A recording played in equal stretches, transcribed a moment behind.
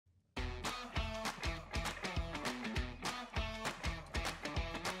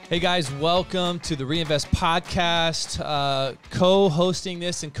Hey guys, welcome to the Reinvest Podcast. Co-hosting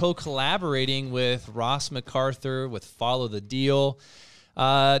this and co-collaborating with Ross MacArthur with Follow the Deal.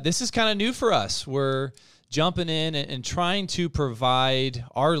 This is kind of new for us. We're jumping in and trying to provide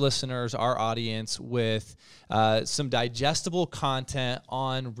our listeners, our audience, with some digestible content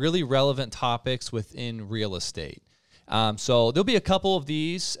on really relevant topics within real estate. So there'll be a couple of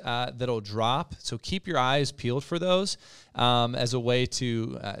these that'll drop. So keep your eyes peeled for those as a way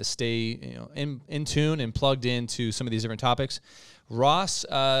to stay in tune and plugged into some of these different topics. Ross,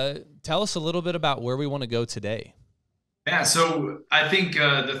 tell us a little bit about where we want to go today. Yeah, so I think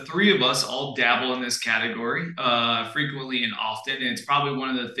the three of us all dabble in this category frequently and often, and it's probably one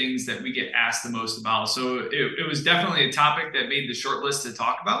of the things that we get asked the most about. So it was definitely a topic that made the short list to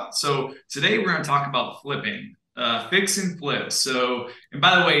talk about. So today we're going to talk about flipping. Fix and flip. So, and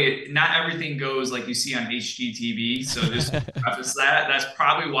by the way, not everything goes like you see on HGTV. So just preface that. That's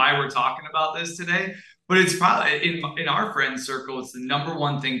probably why we're talking about this today. But it's probably in our friend circle, it's the number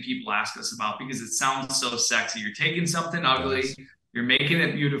one thing people ask us about because it sounds so sexy. You're taking something ugly, you're making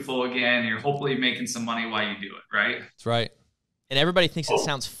it beautiful again, and you're hopefully making some money while you do it, right? That's right. And everybody thinks it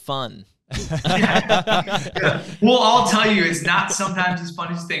sounds fun. Yeah. Well, I'll tell you, it's not sometimes as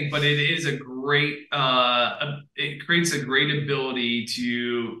fun as you think, but it is a great, it creates a great ability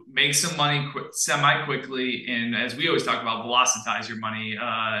to make some money semi-quickly. And as we always talk about, velocitize your money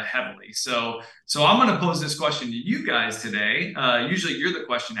heavily. So I'm going to pose this question to you guys today. Usually you're the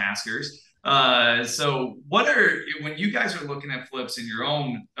question askers. So when you guys are looking at flips in your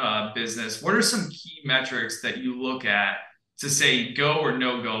own business, what are some key metrics that you look at to say go or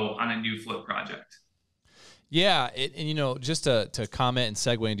no go on a new flip project? Yeah, and just to comment and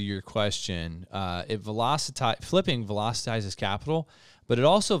segue into your question, flipping velocitizes capital, but it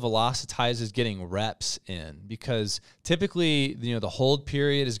also velocitizes getting reps in because typically, the hold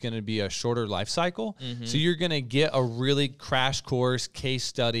period is going to be a shorter life cycle. Mm-hmm. So you're going to get a really crash course case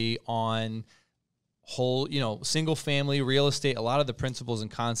study on single family real estate, a lot of the principles and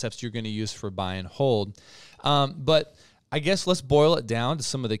concepts you're going to use for buy and hold. But I guess let's boil it down to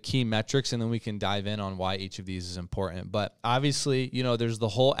some of the key metrics, and then we can dive in on why each of these is important. But obviously, there's the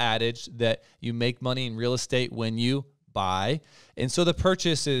whole adage that you make money in real estate when you buy. And so the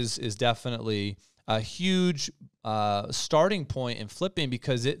purchase is definitely a huge starting point in flipping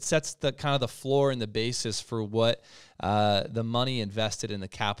because it sets the kind of the floor and the basis for what the money invested and the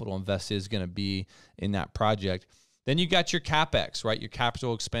capital invested is going to be in that project. Then you got your CapEx, right? Your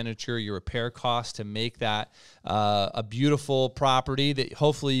capital expenditure, your repair costs to make that a beautiful property that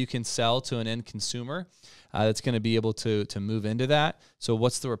hopefully you can sell to an end consumer that's going to be able to move into that. So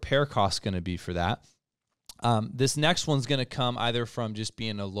what's the repair cost going to be for that? This next one's going to come either from just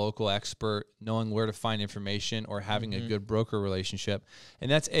being a local expert, knowing where to find information, or having a good broker relationship.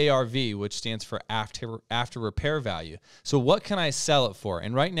 And that's ARV, which stands for after repair value. So what can I sell it for?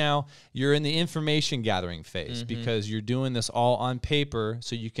 And right now, you're in the information gathering phase because you're doing this all on paper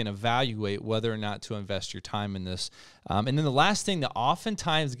so you can evaluate whether or not to invest your time in this. And then the last thing that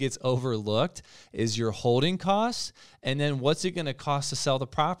oftentimes gets overlooked is your holding costs, and then what's it going to cost to sell the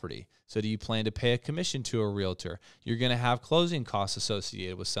property? So do you plan to pay a commission to a realtor? You're going to have closing costs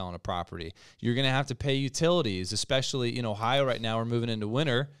associated with selling a property. You're going to have to pay utilities, especially in Ohio right now. We're moving into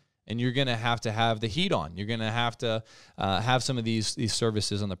winter, and you're going to have the heat on. You're going to have some of these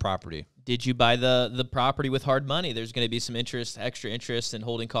services on the property. Did you buy the property with hard money? There's going to be some extra interest and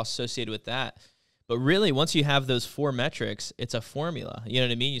holding costs associated with that. But really, once you have those four metrics, it's a formula. You know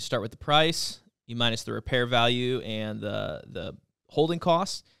what I mean? You start with the price, you minus the repair value and the holding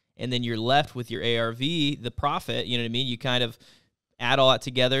costs, and then you're left with your ARV, the profit. You know what I mean? You kind of add all that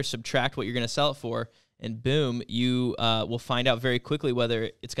together, subtract what you're going to sell it for, and boom, you will find out very quickly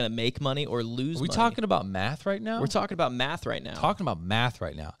whether it's going to make money or lose money. Are we talking about math right now? We're talking about math right now. Talking about math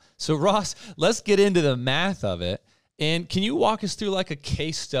right now. So, Ross, let's get into the math of it. And can you walk us through like a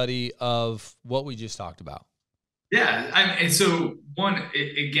case study of what we just talked about? Yeah, and so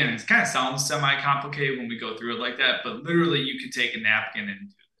again, it kind of sounds semi-complicated when we go through it like that, but literally you could take a napkin and do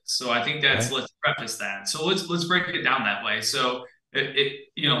this. So I think that's, let's preface that. So let's break it down that way. So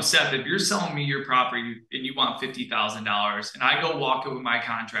Seth, if you're selling me your property and you want $50,000 and I go walk it with my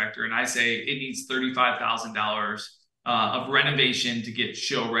contractor and I say it needs $35,000 of renovation to get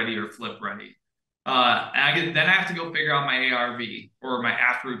show ready or flip ready. Then I have to go figure out my ARV or my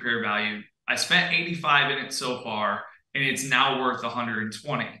after repair value. I spent 85 in it so far, and it's now worth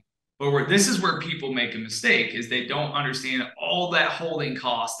 120. But this is where people make a mistake is they don't understand all that holding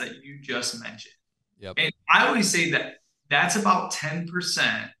cost that you just mentioned. Yep. And I always say that that's about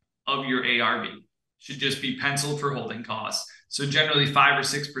 10% of your ARV should just be penciled for holding costs. So generally 5 or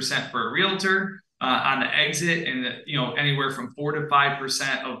 6% for a realtor on the exit, and anywhere from 4 to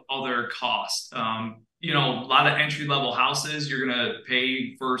 5% of other costs. A lot of entry level houses, you're gonna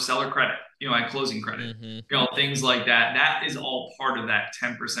pay for seller credit, and closing credit, things like that. That is all part of that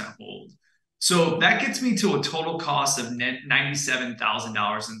 10% hold. So that gets me to a total cost of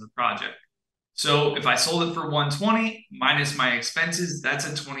 $97,000 in the project. So if I sold it for 120 minus my expenses, that's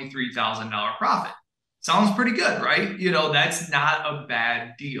a $23,000 profit. Sounds pretty good, right? That's not a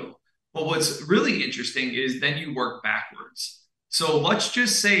bad deal. But what's really interesting is then you work backwards. So let's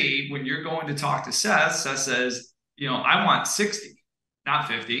just say when you're going to talk to Seth, Seth says, I want 60, not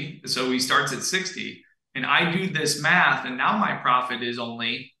 50. So he starts at 60, and I do this math, and now my profit is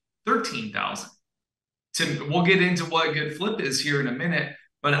only 13,000. We'll get into what a good flip is here in a minute,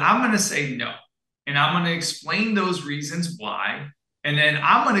 but I'm going to say no. And I'm going to explain those reasons why. And then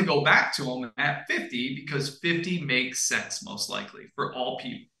I'm going to go back to them at 50 because 50 makes sense most likely for all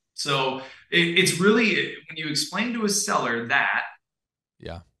people. So it's really, when you explain to a seller that,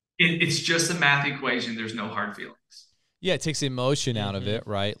 it's just a math equation. There's no hard feelings. Yeah, it takes emotion out of it,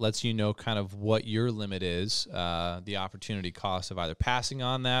 right? Lets you know kind of what your limit is, the opportunity cost of either passing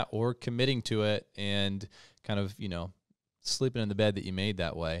on that or committing to it and kind of, sleeping in the bed that you made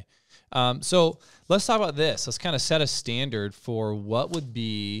that way. So let's talk about this. Let's kind of set a standard for what would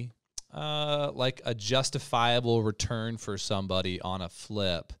be like a justifiable return for somebody on a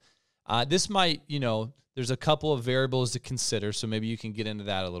flip. This might, there's a couple of variables to consider, so maybe you can get into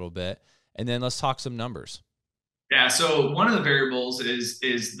that a little bit. And then let's talk some numbers. Yeah, so one of the variables is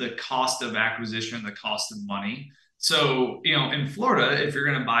the cost of acquisition, the cost of money. So, in Florida, if you're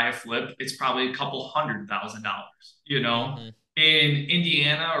going to buy a flip, it's probably a couple $100,000, In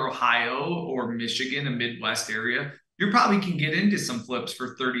Indiana or Ohio or Michigan, a Midwest area, you probably can get into some flips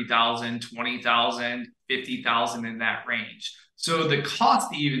for 30,000, 20,000, 50,000 in that range. So the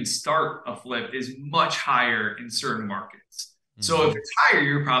cost to even start a flip is much higher in certain markets. So if it's higher,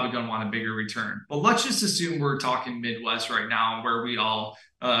 you're probably going to want a bigger return. But let's just assume we're talking Midwest right now, where we all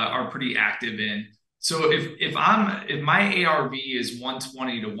are pretty active in. So if my ARV is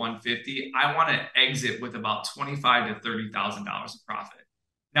 120 to 150, I want to exit with about $25,000 to $30,000 of profit.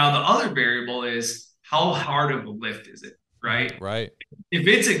 Now the other variable is how hard of a lift is it, right? Right. If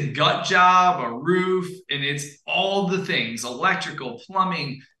it's a gut job, a roof, and it's all the things, electrical,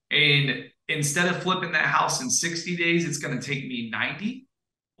 plumbing, and instead of flipping that house in 60 days, it's going to take me 90.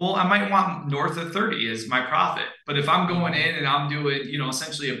 Well, I might want north of 30 as my profit. But if I'm going in and I'm doing,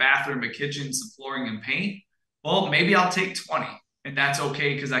 essentially a bathroom, a kitchen, some flooring and paint, well, maybe I'll take 20, and that's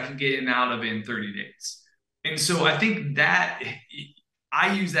okay because I can get in and out of it in 30 days. And so I think that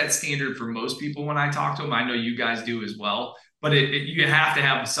I use that standard for most people when I talk to them. I know you guys do as well, but you have to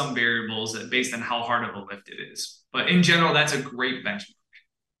have some variables based on how hard of a lift it is. But in general, that's a great benchmark.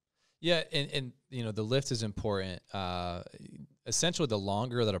 Yeah, and the lift is important. Essentially, the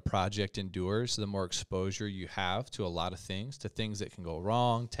longer that a project endures, the more exposure you have to a lot of things, to things that can go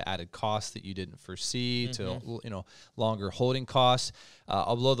wrong, to added costs that you didn't foresee, to longer holding costs.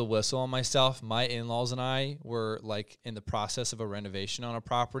 I'll blow the whistle on myself. My in-laws and I were like in the process of a renovation on a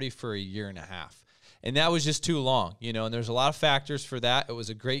property for a year and a half. And that was just too long, and there's a lot of factors for that. It was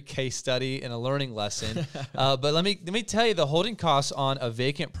a great case study and a learning lesson. But let me tell you, the holding costs on a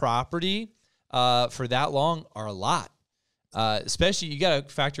vacant property for that long are a lot. Especially, you got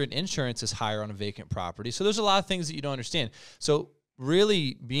to factor in insurance is higher on a vacant property. So there's a lot of things that you don't understand. So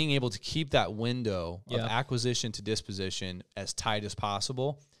really being able to keep that window of acquisition to disposition as tight as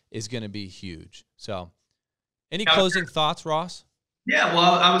possible is going to be huge. So any closing thoughts, Ross? Yeah,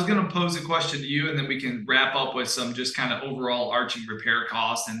 well, I was going to pose a question to you, and then we can wrap up with some just kind of overall arching repair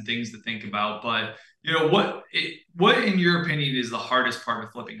costs and things to think about. But, what in your opinion is the hardest part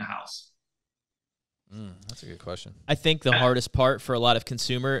of flipping a house? That's a good question. I think the hardest part for a lot of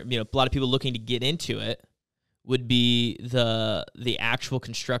a lot of people looking to get into it would be the actual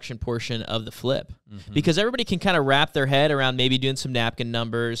construction portion of the flip. Because everybody can kind of wrap their head around maybe doing some napkin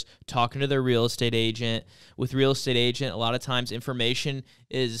numbers, talking to their real estate agent. With real estate agent, a lot of times information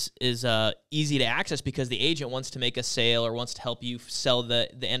is easy to access because the agent wants to make a sale or wants to help you sell the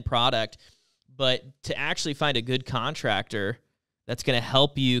end product. But to actually find a good contractor that's going to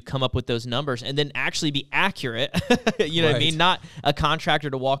help you come up with those numbers and then actually be accurate, you know what I mean? Not a contractor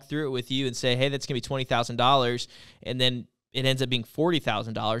to walk through it with you and say, hey, that's going to be $20,000, and then it ends up being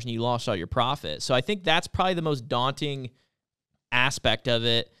 $40,000 and you lost all your profit. So I think that's probably the most daunting aspect of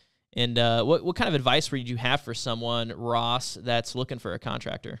it. And what kind of advice would you have for someone, Ross, that's looking for a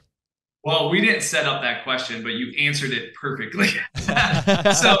contractor? Well, we didn't set up that question, but you answered it perfectly.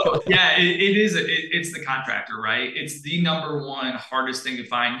 So yeah, it's the contractor, right? It's the number one hardest thing to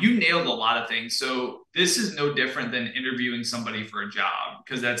find. You nailed a lot of things. So this is no different than interviewing somebody for a job,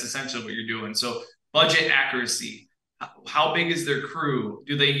 because that's essentially what you're doing. So budget accuracy. How big is their crew?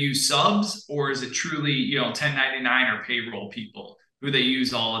 Do they use subs, or is it truly, 1099 or payroll people who they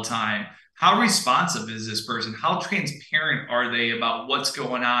use all the time? How responsive is this person? How transparent are they about what's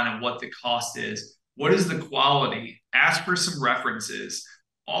going on and what the cost is? What is the quality? Ask for some references.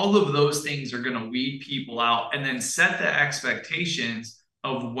 All of those things are going to weed people out, and then set the expectations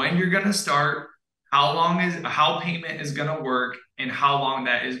of when you're going to start, how payment is going to work, and how long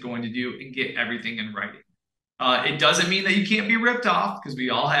that is going to do, and get everything in writing. It doesn't mean that you can't be ripped off, because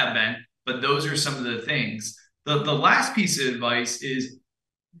we all have been, but those are some of the things. The last piece of advice is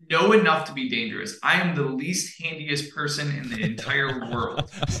know enough to be dangerous. I am the least handiest person in the entire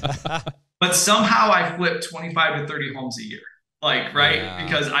world, but somehow I flip 25 to 30 homes a year. Right? Yeah,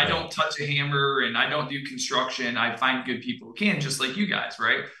 because I don't touch a hammer and I don't do construction. I find good people who can, just like you guys,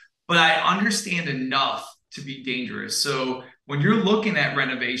 right? But I understand enough to be dangerous. So when you're looking at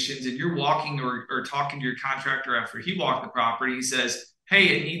renovations and you're walking or talking to your contractor after he walked the property, he says, hey,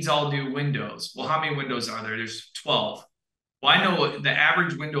 it needs all new windows. Well, how many windows are there? There's 12. Well, I know the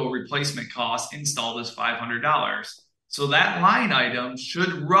average window replacement cost installed is $500. So that line item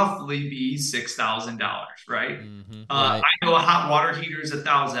should roughly be $6,000, right? Right. I know a hot water heater is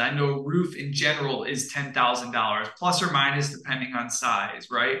 $1,000. I know a roof in general is $10,000, plus or minus depending on size,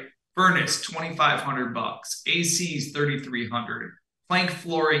 right? Furnace, $2,500. AC's $3,300. Plank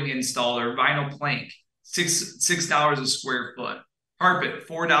flooring installer, vinyl plank, $6 a square foot. Carpet,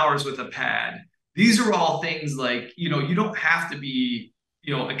 $4 with a pad. These are all things like, you don't have to be,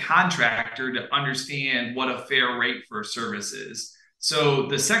 a contractor to understand what a fair rate for a service is. So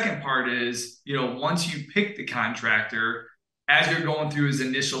the second part is, once you pick the contractor, as you're going through his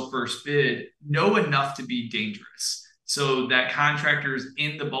initial first bid, know enough to be dangerous, so that contractor is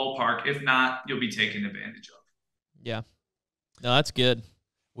in the ballpark. If not, you'll be taken advantage of. Yeah. No, that's good.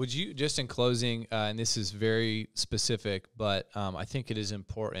 Would you, just in closing, and this is very specific, but I think it is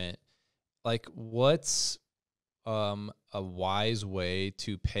important, like, what's a wise way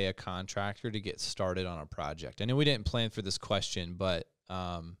to pay a contractor to get started on a project? I know we didn't plan for this question, but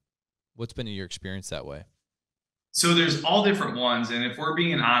what's been your experience that way? So there's all different ones. And if we're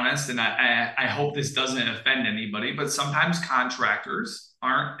being honest, and I hope this doesn't offend anybody, but sometimes contractors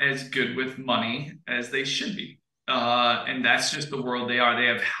aren't as good with money as they should be. And that's just the world they are. They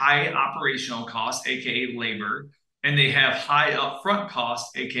have high operational costs, AKA labor, and they have high upfront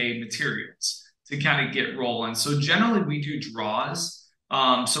costs, aka materials, to kind of get rolling. So generally we do draws.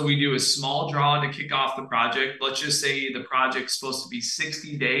 So we do a small draw to kick off the project. Let's just say the project's supposed to be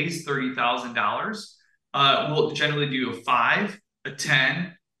 60 days, $30,000. We'll generally do a 5, a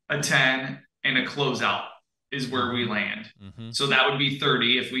 10, and a closeout is where we land. Mm-hmm. So that would be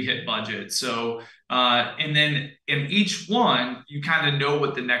 30 if we hit budget. So, and then in each one, you kind of know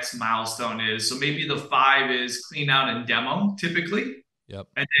what the next milestone is. So maybe the 5 is clean out and demo typically. Yep.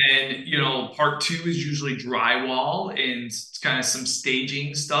 And then, part 2 is usually drywall and kind of some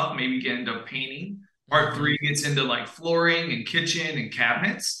staging stuff, maybe get into painting. Part 3 gets into like flooring and kitchen and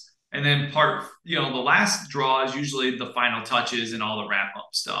cabinets. And then the last draw is usually the final touches and all the wrap up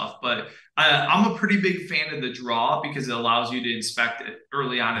stuff. But I'm a pretty big fan of the draw because it allows you to inspect it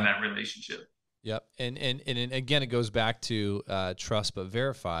early on in that relationship. Yep. And again, it goes back to trust but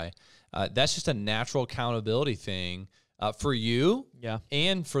verify. That's just a natural accountability thing for you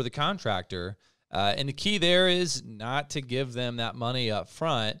and for the contractor. And the key there is not to give them that money up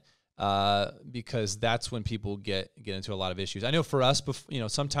front, because that's when people get into a lot of issues. I know for us,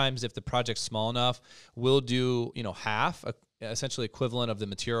 sometimes if the project's small enough, we'll do, half, essentially equivalent of the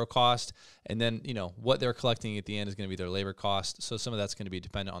material cost. And then, what they're collecting at the end is going to be their labor cost. So some of that's going to be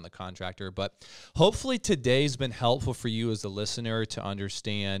dependent on the contractor. But hopefully today's been helpful for you as the listener to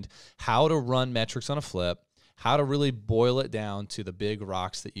understand how to run metrics on a flip, how to really boil it down to the big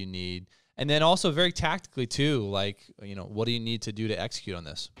rocks that you need. And then also very tactically too, like, what do you need to do to execute on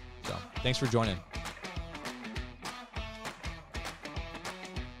this? So thanks for joining.